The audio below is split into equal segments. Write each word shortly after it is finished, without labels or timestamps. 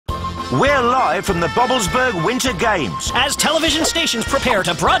We're live from the Bobblesburg Winter Games. As television stations prepare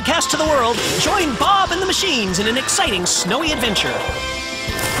to broadcast to the world, join Bob and the Machines in an exciting snowy adventure.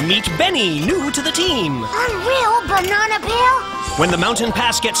 Meet Benny, new to the team. Unreal, Banana Bill. When the mountain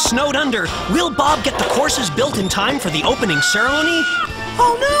pass gets snowed under, will Bob get the courses built in time for the opening ceremony?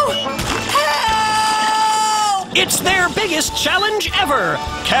 Oh no! Help! It's their biggest challenge ever.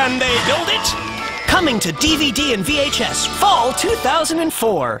 Can they build it? Coming to DVD and VHS, fall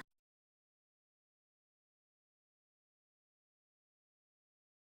 2004.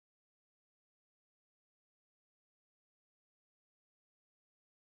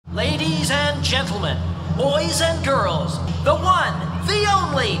 Ladies and gentlemen, boys and girls, the one, the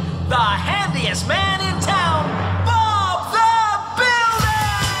only, the handiest man in town, Bob the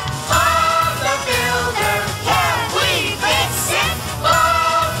Builder! Bob the Builder, can we fix it?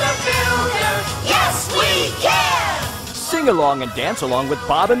 Bob the Builder, yes we can! Sing along and dance along with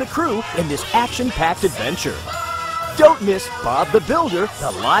Bob and the crew in this action-packed adventure. Don't miss Bob the Builder,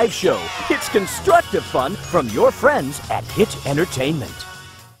 the live show. It's constructive fun from your friends at Hit Entertainment.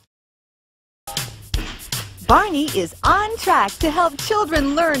 Barney is on track to help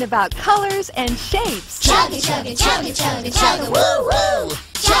children learn about colors and shapes. Chugga, chugga, chugga, chugga, chugga, woo-woo!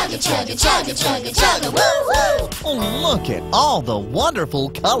 Chugga, chugga, chugga, chugga, chugga, woo-woo! Oh, look at all the wonderful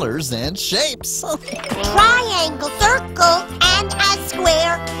colors and shapes. Triangle, circle, and a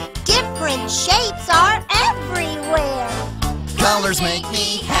square. Different shapes are everywhere. Colors make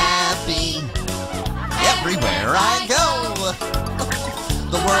me happy everywhere I go.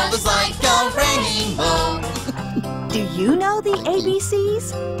 The world is like a rainbow. Do you know the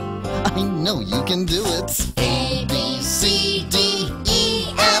ABCs? I know you can do it. A, B, C, D,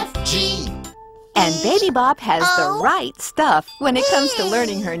 E, F, G. And Baby Bop has the right stuff when it comes to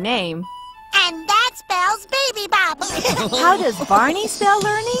learning her name. And that spells Baby Bop. How does Barney spell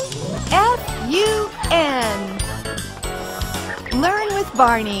learning? F-U-N. Learn with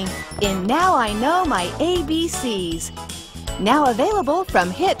Barney in Now I Know My ABCs. Now available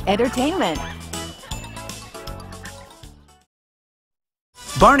from Hit Entertainment.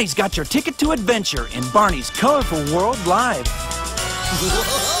 Barney's got your ticket to adventure in Barney's Colorful World Live. Oh,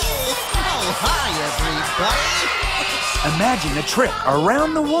 hi, everybody. Imagine a trip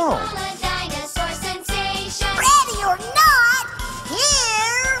around the world. Ready or not,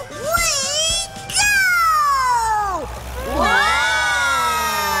 here we go! Wow!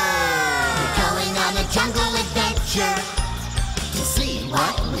 We're going on a jungle adventure to see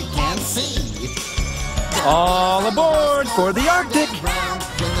what we can see. All aboard for the Arctic.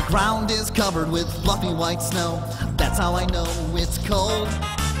 When the ground is covered with fluffy white snow, that's how I know it's cold.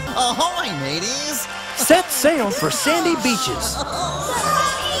 Ahoy, mateys! Set sail for sandy beaches. Oh,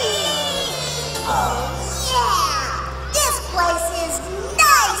 yeah! This place is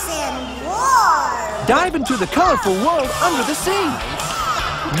nice and warm! Dive into the colorful world under the sea.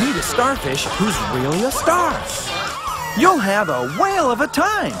 Meet a starfish who's really a star. You'll have a whale of a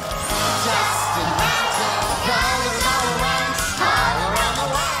time.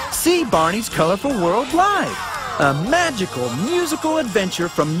 See Barney's Colorful World Live, a magical musical adventure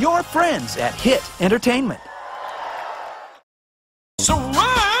from your friends at Hit Entertainment. Swim!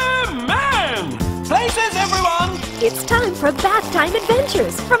 Places, everyone! It's time for bath time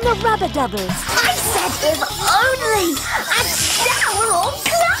adventures from the Rubbadubbers. I said if only a shower of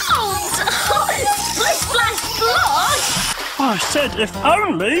clouds! Splish, splash, splash! I said if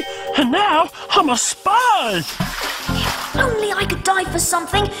only, and now I'm a spy! Only I could die for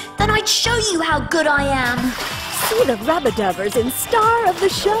something, then I'd show you how good I am. See the Rubbadubbers in Star of the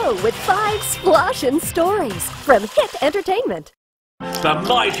Show with 5 splashin' stories from Hit Entertainment. The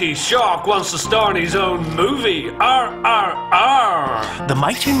mighty shark wants to star in his own movie. Arr, arr, arr. The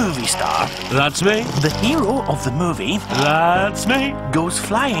mighty movie star, That's me. the hero of the movie, That's me. goes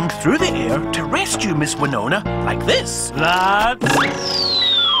flying through the air to rescue Miss Winona like this. That's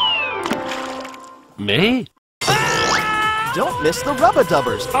me. Don't miss the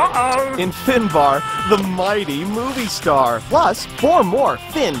Rubbadubbers in Finbar, the mighty movie star. Plus, 4 more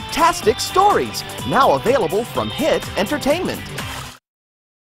fantastic stories, now available from Hit Entertainment.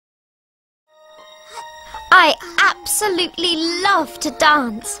 I absolutely love to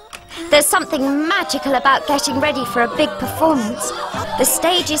dance. There's something magical about getting ready for a big performance. The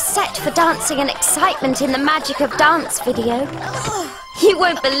stage is set for dancing and excitement in the Magic of Dance video. You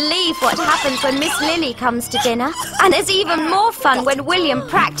won't believe what happens when Miss Lily comes to dinner. And there's even more fun when William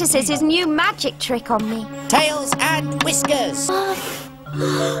practices his new magic trick on me. Tails and whiskers.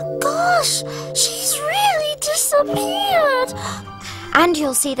 Gosh, she's really disappeared. And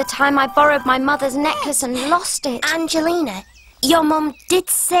you'll see the time I borrowed my mother's necklace and lost it. Angelina, Your mom did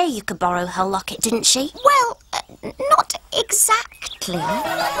say you could borrow her locket, didn't she? Well, not exactly.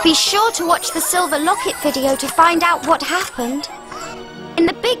 Be sure to watch the silver locket video to find out what happened. In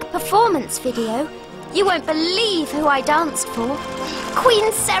the big performance video, you won't believe who I danced for.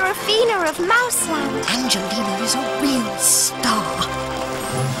 Queen Seraphina of Mouseland. Angelina is a real star.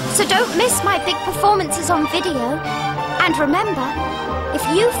 So don't miss my big performances on video. And remember, if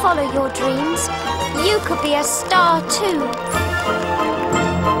you follow your dreams, you could be a star too.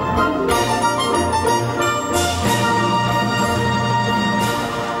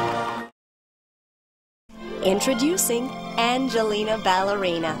 Introducing Angelina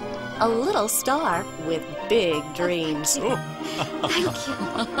Ballerina, a little star with big dreams. Thank you.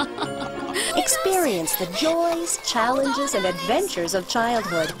 Experience the joys, challenges, and adventures of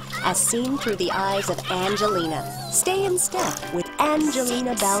childhood as seen through the eyes of Angelina. Stay in step with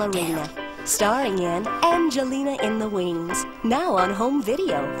Angelina Ballerina, starring in Angelina in the Wings, now on home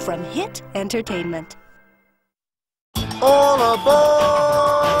video from Hit Entertainment. All aboard!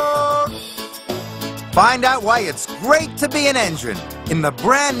 Find out why it's great to be an engine in the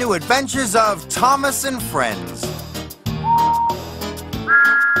brand new adventures of Thomas and Friends.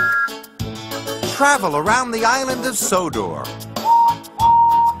 Travel around the island of Sodor,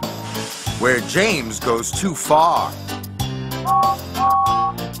 where James goes too far.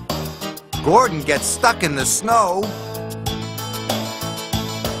 Gordon gets stuck in the snow.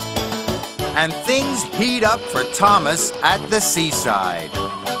 And things heat up for Thomas at the seaside.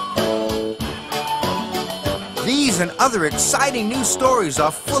 These and other exciting new stories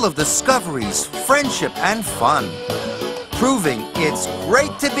are full of discoveries, friendship, and fun, proving it's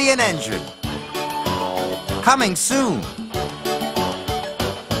great to be an engine. Coming soon,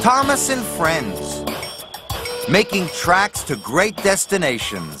 Thomas and Friends, making tracks to great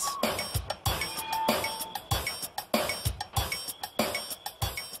destinations.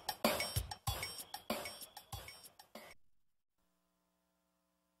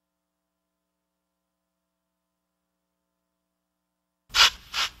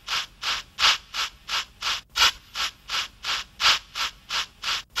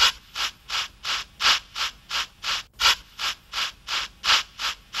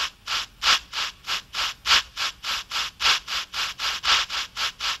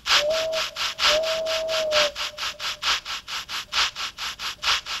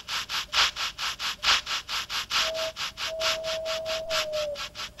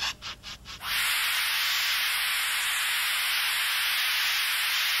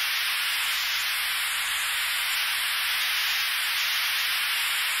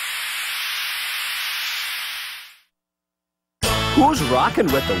 Who's rockin'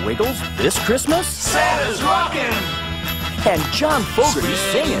 with the Wiggles this Christmas? Santa's rockin'! And John Fogerty's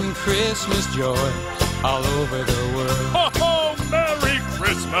singing. Christmas joy all over the world. Ho ho! Merry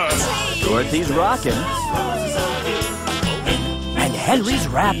Christmas! Dorothy's rockin'. And Henry's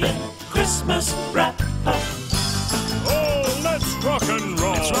rapping. Christmas rap. Oh, let's rock and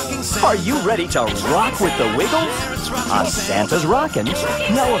roll! Are you ready to rock with the Wiggles? On Santa's Rockin',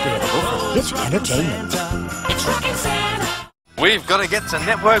 now available for Hit Entertainment. We've got to get to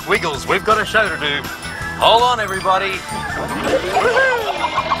Network Wiggles. We've got a show to do. Hold on, everybody.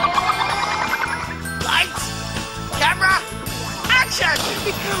 Lights, camera, action!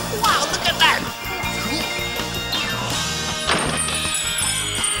 Wow, look at that!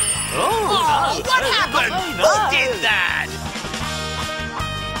 Oh, what happened? Who did that?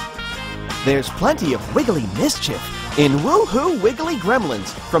 There's plenty of wiggly mischief in Whoo-Hoo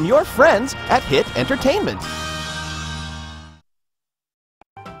Wiggly-Gremlins from your friends at Hit Entertainment.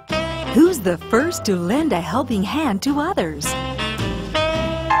 Who's the first to lend a helping hand to others?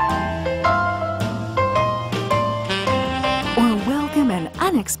 Or welcome an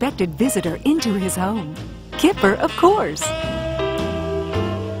unexpected visitor into his home? Kipper, of course.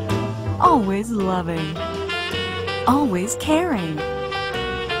 Always loving. Always caring.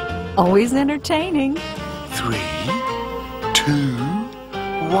 Always entertaining. 3, 2,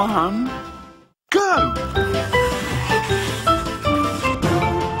 1, go!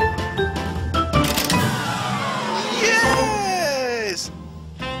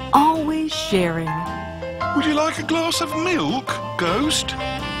 Always sharing. Would you like a glass of milk, Ghost?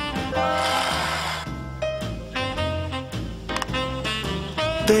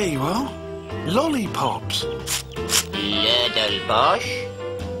 There you are. Lollipops. Little Bosh.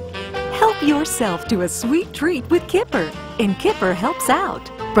 Help yourself to a sweet treat with Kipper in Kipper Helps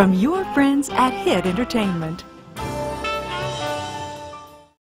Out from your friends at Hit Entertainment.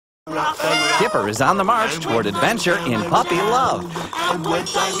 Kipper is on the march toward adventure in puppy love.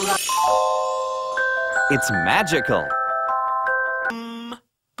 It's magical.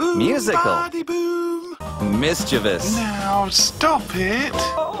 Musical. Mischievous. Now stop it.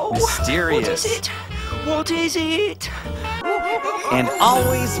 Mysterious. What is it? And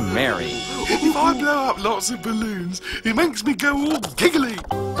always merry. If I blow up lots of balloons, it makes me go all giggly.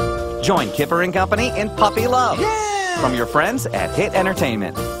 Join Kipper and Company in Puppy Love. Yeah! From your friends at Hit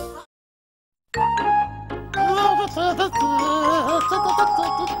Entertainment.